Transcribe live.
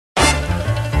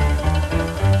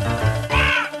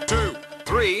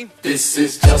Johnny. This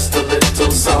is just a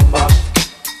little samba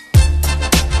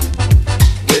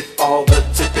with all the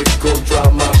typical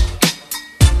drama.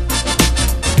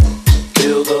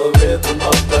 Feel the rhythm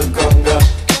of the conga.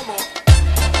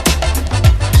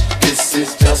 This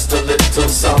is just a little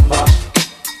samba.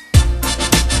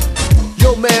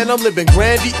 Yo man, I'm living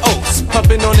grandiose,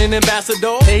 puffin' on an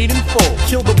ambassador, paid in full,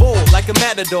 kill the bull like a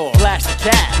matador, flash the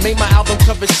cat, make my album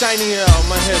cover shinier,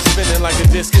 my head spinning like a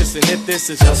discus, and if this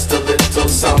is just a little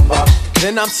samba,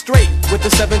 then I'm straight, with the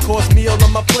 7-course meal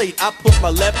on my plate, I put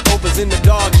my leftovers in the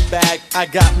doggy bag, I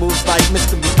got moves like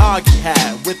Mr. Miyagi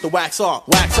had, with the wax off,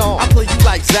 wax on, I play you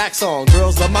like Zach's song,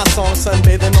 girls love my song,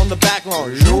 sunbathing on the back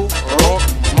lawn, you rock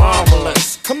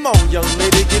marvelous, come on young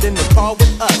lady, get in the car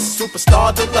with us,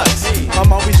 superstar deluxe, hey.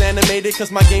 I'm always animated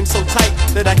cause my game's so tight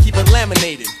that I keep it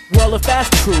laminated. Well, if that's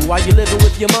true, why you living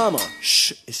with your mama?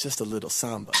 Shh, it's just a little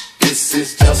samba. This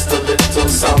is just a little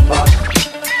samba